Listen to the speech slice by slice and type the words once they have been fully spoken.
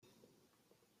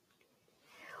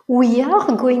We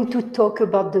are going to talk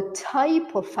about the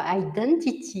type of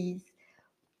identities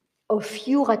of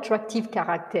your attractive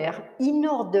character in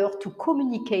order to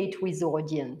communicate with the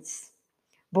audience.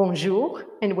 Bonjour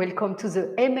and welcome to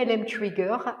the MLM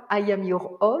Trigger. I am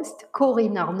your host,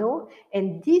 Corinne Arnaud,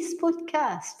 and this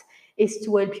podcast is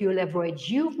to help you leverage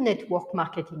your network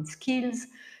marketing skills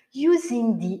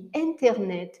using the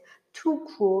internet to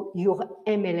grow your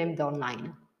MLM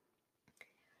online.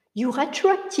 Your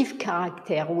attractive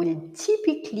character will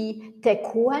typically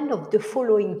take one of the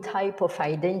following type of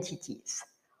identities.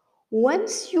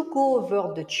 Once you go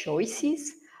over the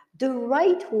choices, the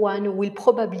right one will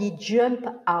probably jump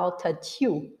out at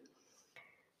you.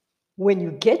 When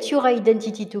you get your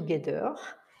identity together,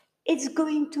 it's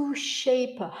going to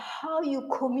shape how you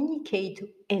communicate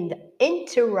and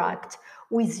interact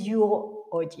with your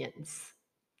audience.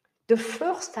 The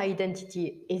first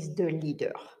identity is the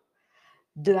leader.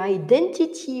 The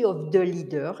identity of the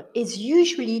leader is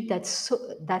usually that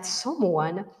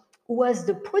someone who has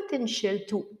the potential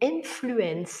to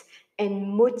influence and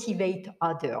motivate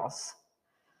others.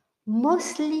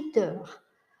 Most leaders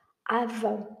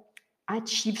have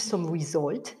achieved some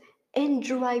result and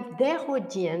drive their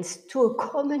audience to a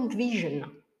common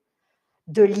vision.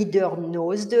 The leader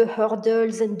knows the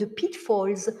hurdles and the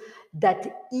pitfalls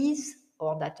that his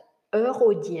or that her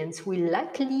audience will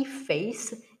likely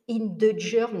face in the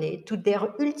journey to their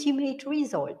ultimate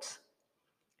result.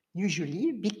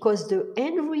 Usually, because the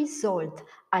end result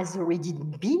has already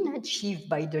been achieved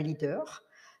by the leader,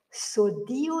 so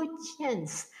the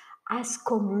audience has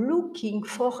come looking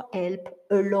for help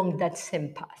along that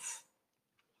same path.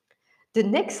 The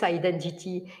next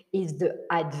identity is the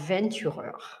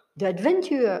adventurer. The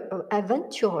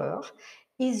adventurer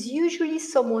is usually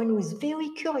someone who is very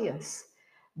curious,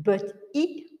 but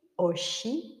he or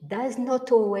she does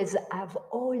not always have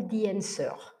all the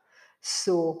answer.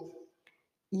 So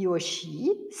he or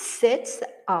she sets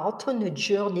out on a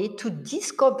journey to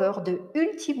discover the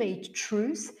ultimate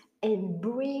truth and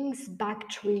brings back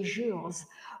treasures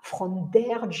from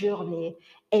their journey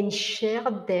and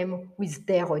share them with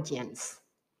their audience.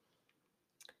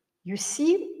 You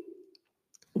see,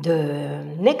 the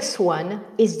next one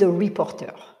is the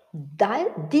reporter.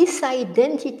 This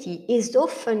identity is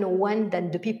often one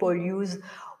that the people use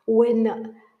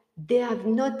when they have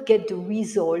not get the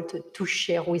result to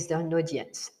share with their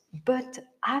audience, but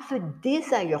have a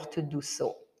desire to do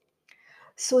so.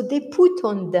 So they put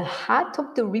on the hat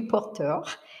of the reporter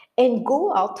and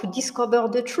go out to discover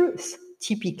the truth.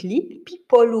 Typically,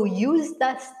 people who use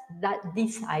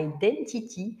this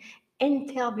identity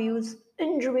interviews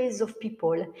hundreds of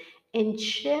people and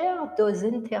share those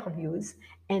interviews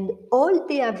and all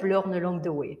they have learned along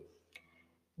the way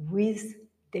with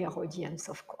their audience,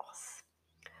 of course.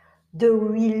 The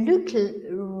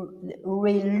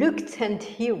reluctant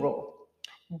hero.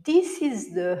 This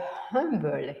is the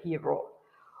humble hero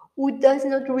who does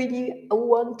not really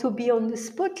want to be on the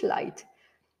spotlight,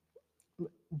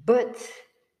 but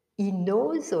he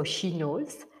knows or she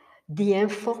knows the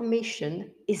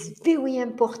information is very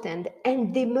important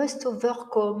and they must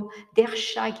overcome their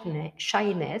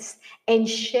shyness and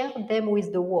share them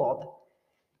with the world.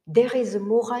 There is a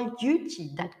moral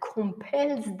duty that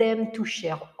compels them to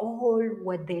share all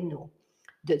what they know.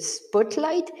 The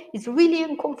spotlight is really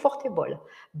uncomfortable,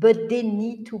 but they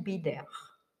need to be there.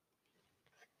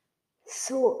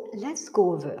 So let's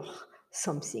go over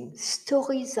something.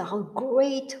 Stories are a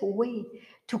great way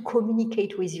to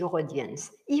communicate with your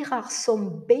audience. Here are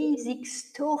some basic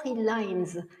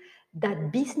storylines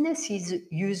that businesses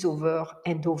use over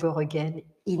and over again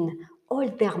in all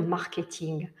their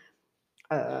marketing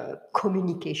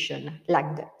communication,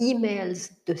 like the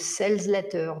emails, the sales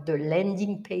letter, the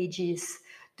landing pages,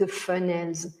 the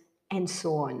funnels, and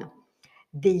so on.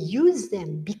 They use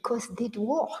them because they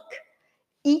work.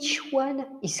 Each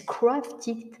one is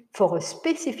crafted for a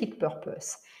specific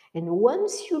purpose. And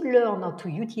once you learn how to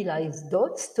utilize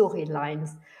those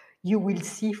storylines, you will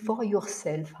see for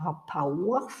yourself how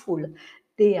powerful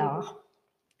they are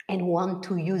and want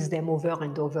to use them over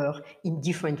and over in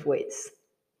different ways.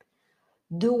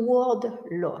 The word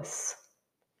loss,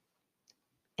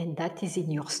 and that is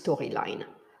in your storyline.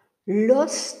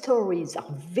 Loss stories are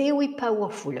very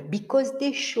powerful because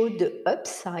they show the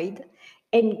upside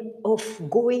and of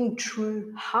going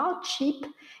through hardship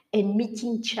and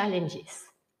meeting challenges.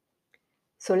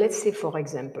 So let's say, for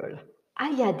example,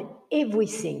 I had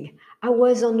everything. I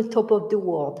was on the top of the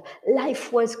world.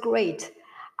 Life was great.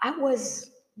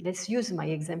 Let's use my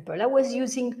example. I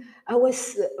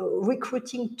was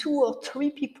recruiting 2 or 3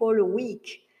 people a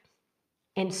week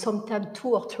and sometimes 2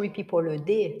 or 3 people a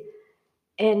day.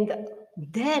 And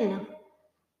then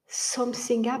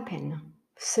something happened.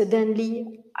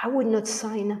 Suddenly, I would not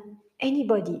sign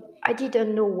anybody. I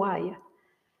didn't know why.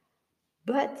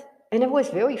 And I was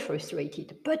very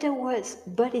frustrated, but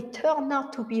it turned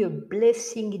out to be a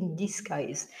blessing in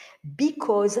disguise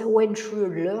because I went through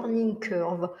a learning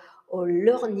curve or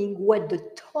learning what the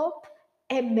top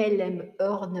MLM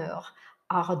earners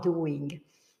are doing.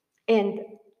 And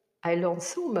I learned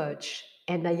so much,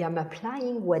 and I am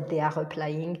applying what they are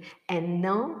applying, and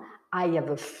now I have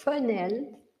a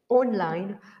funnel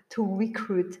online to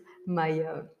recruit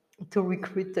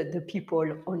the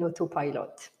people on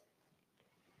autopilot.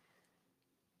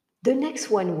 The next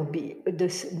one will be,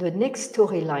 the next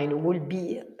storyline will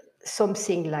be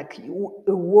something like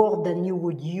a word that you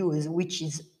would use, which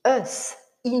is us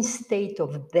instead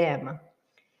of them.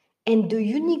 And the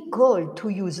unique goal to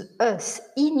use us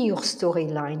in your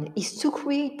storyline is to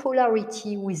create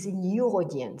polarity within your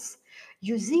audience.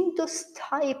 Using those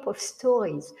type of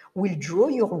stories will draw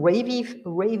your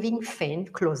raving fan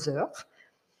closer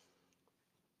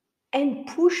and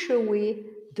push away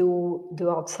the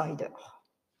outsider.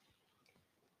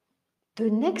 The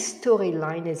next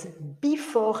storyline is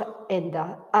before and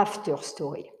after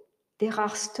story. There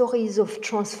are stories of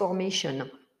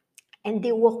transformation, and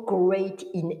they work great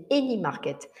in any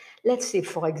market. Let's say,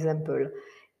 for example,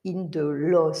 in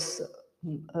the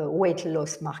weight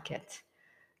loss market.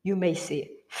 You may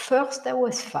say, first I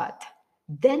was fat,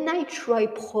 then I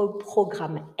tried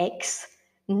program X,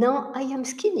 now I am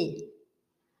skinny.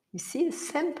 You see, it's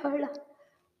simple,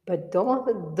 but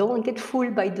don't get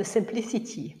fooled by the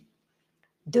simplicity.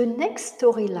 The next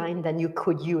storyline that you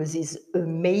could use is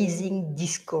amazing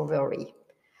discovery.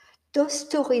 Those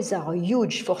stories are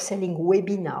huge for selling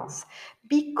webinars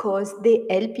because they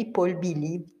help people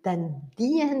believe that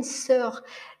the answer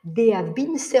they have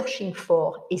been searching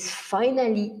for is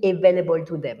finally available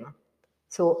to them.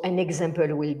 So an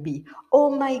example will be,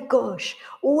 oh my gosh,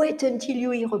 wait until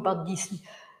you hear about this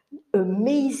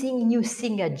amazing new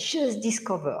thing I just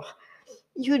discovered.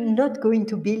 You're not going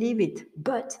to believe it,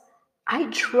 but I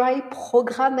tried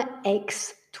program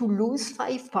X to lose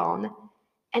 5 pounds,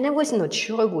 and I was not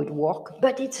sure it would work,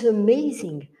 but it's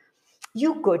amazing.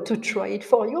 You got to try it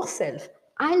for yourself.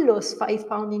 I lost 5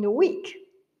 pounds in a week.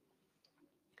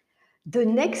 The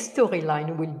next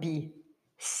storyline will be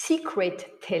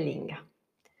secret telling.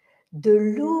 The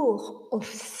lure of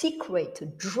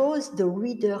secret draws the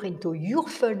reader into your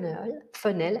funnel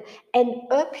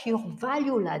and up your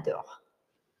value ladder.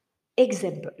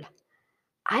 Example,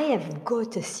 I have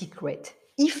got a secret.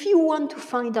 If you want to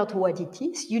find out what it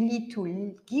is, you need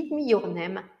to give me your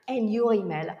name and your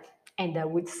email, and I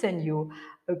would send you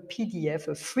a PDF,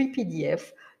 a free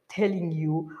PDF, telling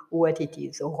you what it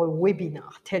is, or a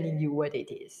webinar telling you what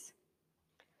it is.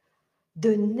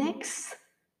 The next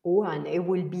one, it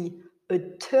will be a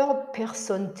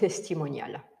third-person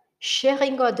testimonial,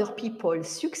 sharing other people's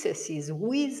successes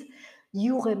with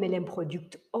your MLM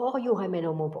product or your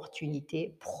MLM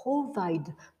opportunity. Provide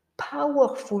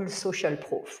powerful social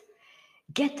proof.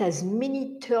 Get as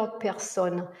many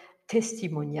third-person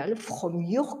testimonial from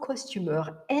your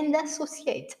customer and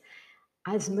associate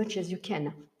as much as you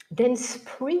can. Then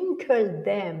sprinkle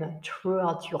them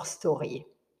throughout your story.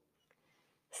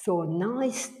 So now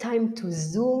it's time to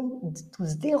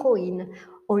zero in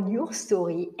on your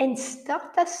story and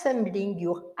start assembling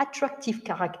your attractive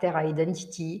character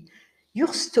identity,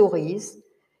 your stories,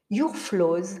 your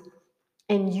flows,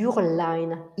 and your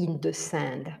line in the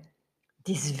sand.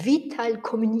 This vital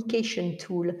communication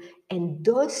tool and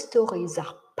those stories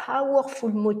are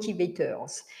powerful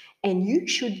motivators, and you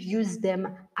should use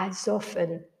them as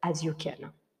often as you can.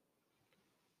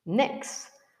 Next,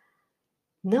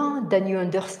 now that you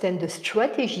understand the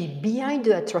strategy behind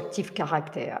the attractive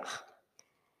character,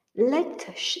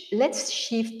 let's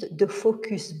shift the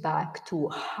focus back to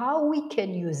how we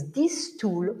can use this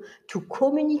tool to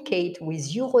communicate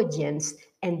with your audience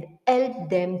and help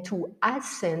them to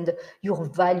ascend your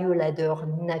value ladder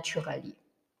naturally.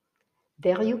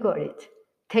 There you got it.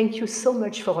 Thank you so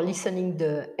much for listening to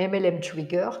the MLM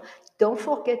Trigger. Don't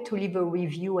forget to leave a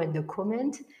review and a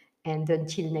comment. And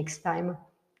until next time,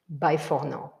 bye for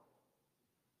now.